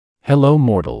Hello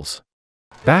mortals.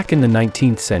 Back in the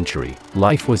 19th century,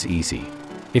 life was easy.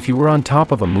 If you were on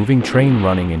top of a moving train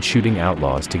running and shooting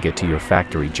outlaws to get to your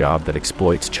factory job that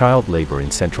exploits child labor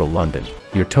in central London,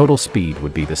 your total speed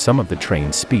would be the sum of the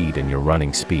train's speed and your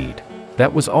running speed.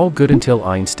 That was all good until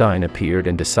Einstein appeared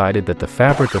and decided that the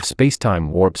fabric of spacetime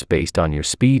warps based on your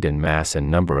speed and mass and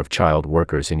number of child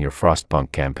workers in your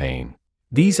Frostpunk campaign.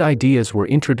 These ideas were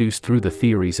introduced through the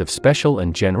theories of special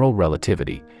and general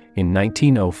relativity in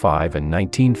 1905 and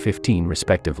 1915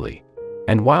 respectively.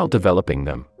 And while developing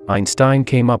them, Einstein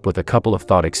came up with a couple of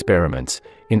thought experiments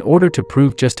in order to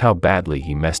prove just how badly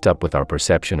he messed up with our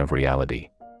perception of reality.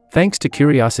 Thanks to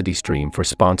CuriosityStream for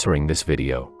sponsoring this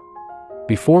video.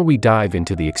 Before we dive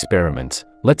into the experiments,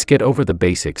 let's get over the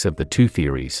basics of the two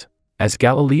theories. As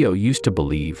Galileo used to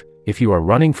believe, if you are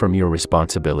running from your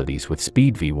responsibilities with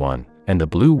speed v1, and the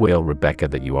blue whale Rebecca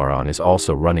that you are on is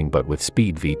also running but with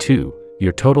speed v2,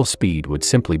 your total speed would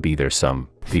simply be their sum,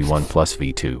 v1 plus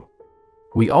v2.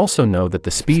 We also know that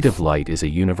the speed of light is a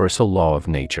universal law of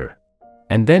nature.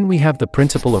 And then we have the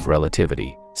principle of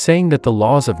relativity, saying that the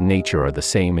laws of nature are the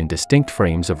same in distinct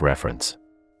frames of reference.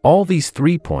 All these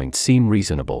 3 points seem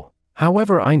reasonable.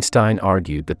 However, Einstein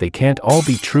argued that they can't all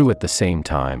be true at the same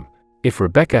time. If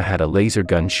Rebecca had a laser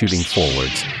gun shooting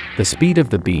forwards, the speed of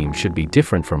the beam should be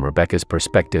different from Rebecca's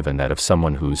perspective and that of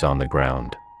someone who's on the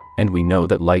ground. And we know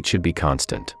that light should be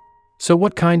constant. So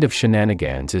what kind of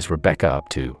shenanigans is Rebecca up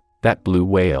to? That blue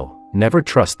whale, never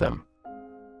trust them.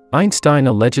 Einstein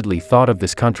allegedly thought of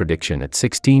this contradiction at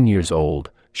 16 years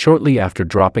old, shortly after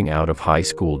dropping out of high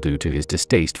school due to his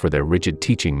distaste for their rigid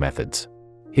teaching methods.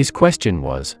 His question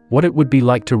was, what it would be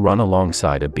like to run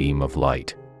alongside a beam of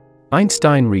light.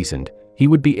 Einstein reasoned, he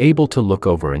would be able to look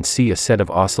over and see a set of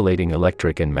oscillating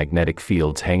electric and magnetic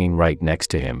fields hanging right next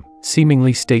to him,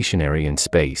 seemingly stationary in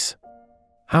space.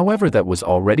 However, that was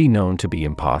already known to be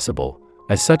impossible,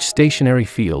 as such stationary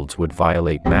fields would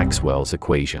violate Maxwell's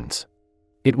equations.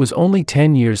 It was only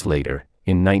 10 years later,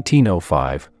 in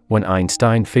 1905, when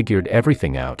Einstein figured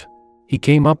everything out. He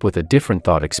came up with a different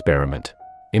thought experiment.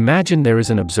 Imagine there is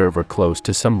an observer close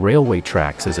to some railway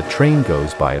tracks as a train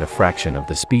goes by at a fraction of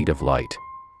the speed of light.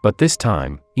 But this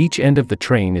time, each end of the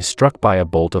train is struck by a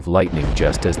bolt of lightning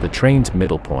just as the train's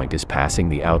middle point is passing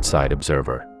the outside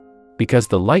observer. Because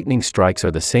the lightning strikes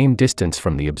are the same distance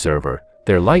from the observer,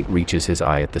 their light reaches his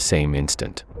eye at the same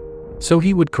instant. So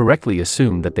he would correctly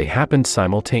assume that they happened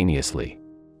simultaneously.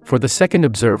 For the second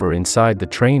observer inside the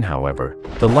train, however,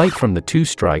 the light from the two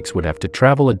strikes would have to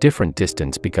travel a different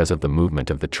distance because of the movement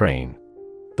of the train.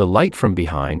 The light from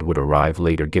behind would arrive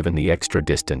later given the extra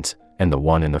distance, and the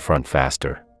one in the front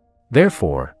faster.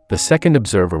 Therefore, the second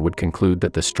observer would conclude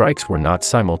that the strikes were not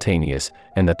simultaneous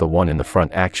and that the one in the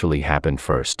front actually happened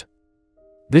first.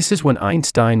 This is when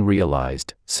Einstein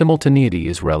realized, simultaneity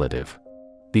is relative.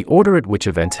 The order at which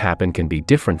events happen can be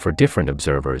different for different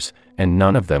observers, and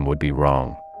none of them would be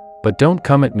wrong. But don't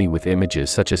come at me with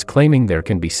images such as claiming there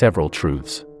can be several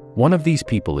truths. One of these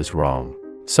people is wrong.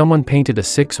 Someone painted a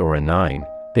 6 or a 9,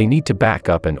 they need to back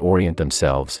up and orient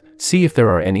themselves, see if there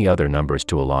are any other numbers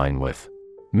to align with.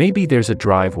 Maybe there's a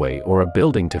driveway or a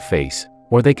building to face,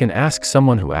 or they can ask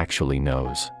someone who actually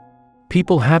knows.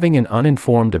 People having an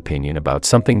uninformed opinion about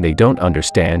something they don't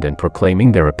understand and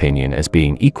proclaiming their opinion as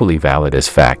being equally valid as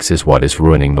facts is what is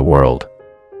ruining the world.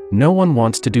 No one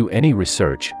wants to do any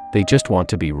research, they just want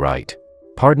to be right.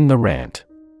 Pardon the rant.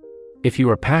 If you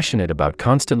are passionate about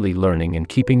constantly learning and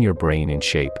keeping your brain in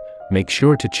shape, make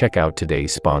sure to check out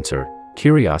today's sponsor,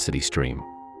 CuriosityStream.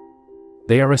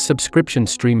 They are a subscription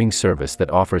streaming service that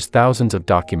offers thousands of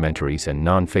documentaries and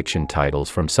non-fiction titles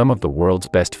from some of the world's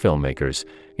best filmmakers,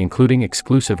 including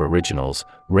exclusive originals,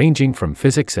 ranging from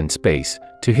physics and space,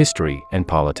 to history and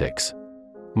politics.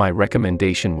 My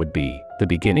recommendation would be The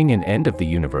Beginning and End of the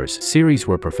Universe series,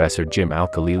 where Professor Jim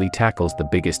Al-Khalili tackles the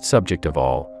biggest subject of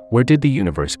all: where did the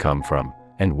universe come from,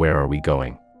 and where are we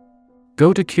going?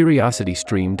 Go to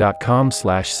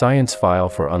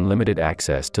curiositystream.com/sciencephile for unlimited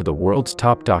access to the world's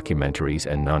top documentaries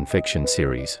and non-fiction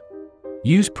series.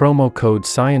 Use promo code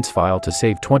Sciencephile to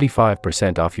save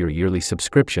 25% off your yearly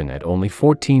subscription at only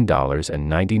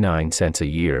 $14.99 a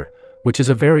year, which is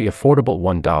a very affordable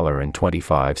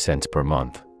 $1.25 per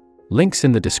month. Links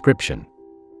in the description.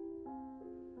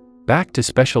 Back to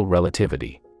special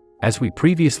relativity. As we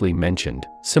previously mentioned,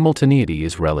 simultaneity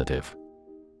is relative.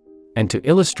 And to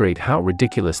illustrate how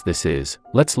ridiculous this is,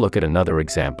 let's look at another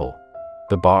example.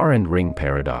 The bar and ring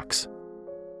paradox.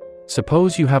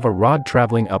 Suppose you have a rod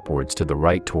traveling upwards to the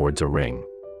right towards a ring.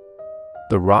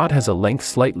 The rod has a length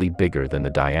slightly bigger than the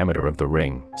diameter of the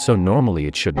ring, so normally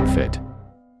it shouldn't fit.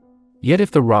 Yet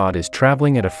if the rod is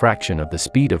traveling at a fraction of the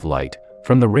speed of light,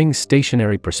 From the ring's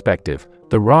stationary perspective,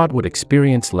 the rod would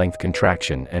experience length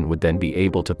contraction and would then be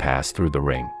able to pass through the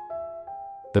ring.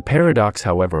 The paradox,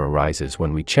 however, arises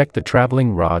when we check the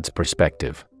traveling rod's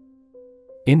perspective.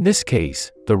 In this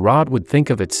case, the rod would think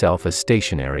of itself as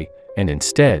stationary, and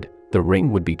instead, the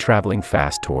ring would be traveling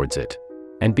fast towards it.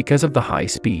 And because of the high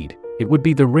speed, it would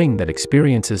be the ring that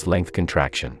experiences length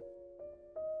contraction.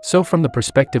 So from the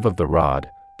perspective of the rod,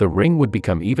 the ring would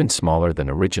become even smaller than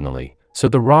originally, so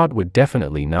the rod would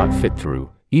definitely not fit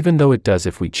through, even though it does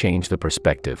if we change the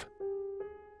perspective.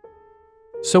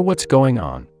 So what's going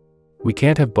on? We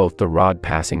can't have both the rod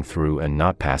passing through and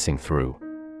not passing through.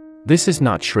 This is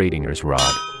not Schrödinger's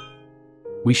rod.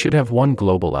 We should have one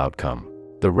global outcome.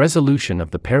 The resolution of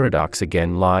the paradox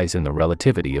again lies in the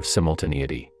relativity of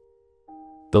simultaneity.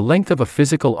 The length of a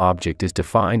physical object is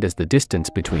defined as the distance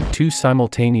between two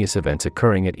simultaneous events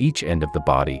occurring at each end of the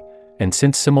body, and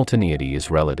since simultaneity is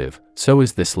relative, so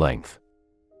is this length.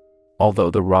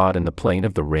 Although the rod and the plane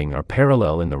of the ring are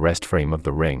parallel in the rest frame of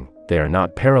the ring, they are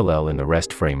not parallel in the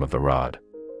rest frame of the rod.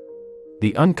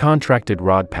 The uncontracted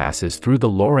rod passes through the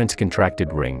Lorentz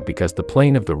contracted ring because the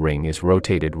plane of the ring is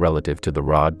rotated relative to the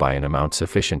rod by an amount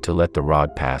sufficient to let the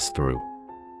rod pass through.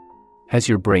 Has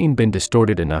your brain been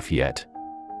distorted enough yet?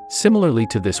 Similarly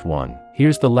to this one,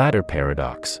 here's the ladder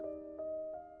paradox.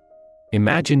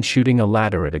 Imagine shooting a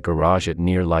ladder at a garage at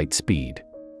near light speed.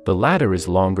 The ladder is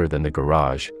longer than the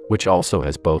garage, which also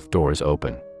has both doors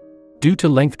open. Due to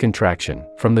length contraction,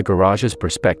 from the garage's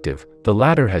perspective, the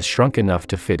ladder has shrunk enough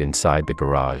to fit inside the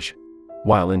garage.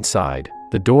 While inside,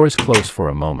 the doors close for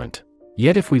a moment.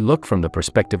 Yet if we look from the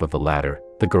perspective of the ladder,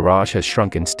 the garage has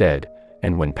shrunk instead,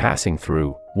 and when passing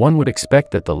through, one would expect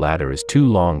that the ladder is too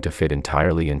long to fit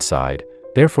entirely inside,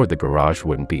 therefore the garage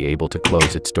wouldn't be able to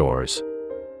close its doors.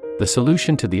 The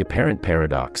solution to the apparent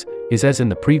paradox is, as in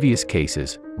the previous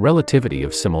cases, relativity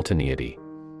of simultaneity.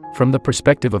 From the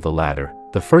perspective of the ladder,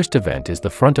 the first event is the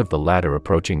front of the ladder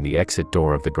approaching the exit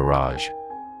door of the garage.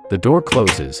 The door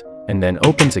closes, and then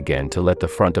opens again to let the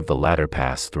front of the ladder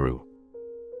pass through.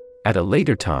 At a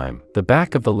later time, the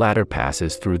back of the ladder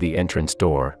passes through the entrance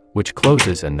door, which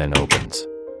closes and then opens.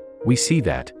 We see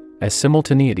that, as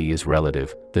simultaneity is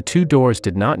relative, the two doors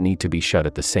did not need to be shut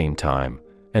at the same time,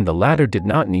 and the ladder did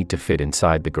not need to fit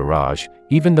inside the garage,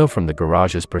 even though from the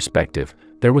garage's perspective,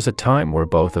 there was a time where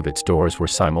both of its doors were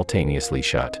simultaneously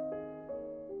shut.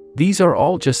 These are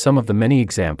all just some of the many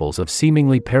examples of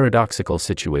seemingly paradoxical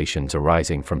situations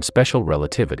arising from special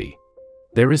relativity.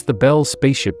 There is the Bell's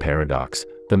spaceship paradox,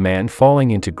 the man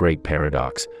falling into great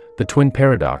paradox, the twin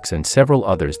paradox, and several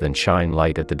others that shine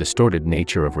light at the distorted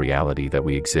nature of reality that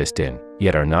we exist in,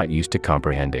 yet are not used to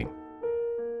comprehending.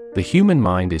 The human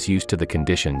mind is used to the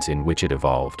conditions in which it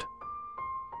evolved.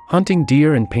 Hunting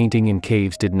deer and painting in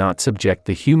caves did not subject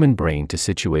the human brain to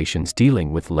situations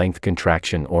dealing with length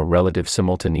contraction or relative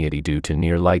simultaneity due to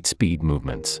near light speed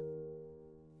movements.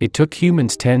 It took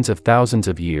humans tens of thousands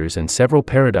of years and several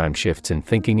paradigm shifts in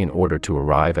thinking in order to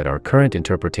arrive at our current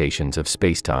interpretations of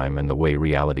spacetime and the way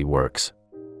reality works.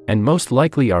 And most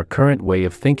likely our current way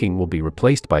of thinking will be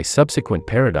replaced by subsequent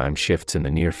paradigm shifts in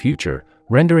the near future,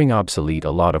 rendering obsolete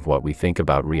a lot of what we think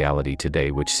about reality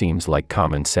today, which seems like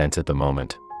common sense at the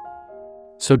moment.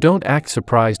 So don't act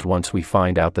surprised once we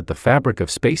find out that the fabric of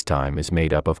spacetime is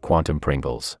made up of quantum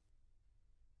Pringles.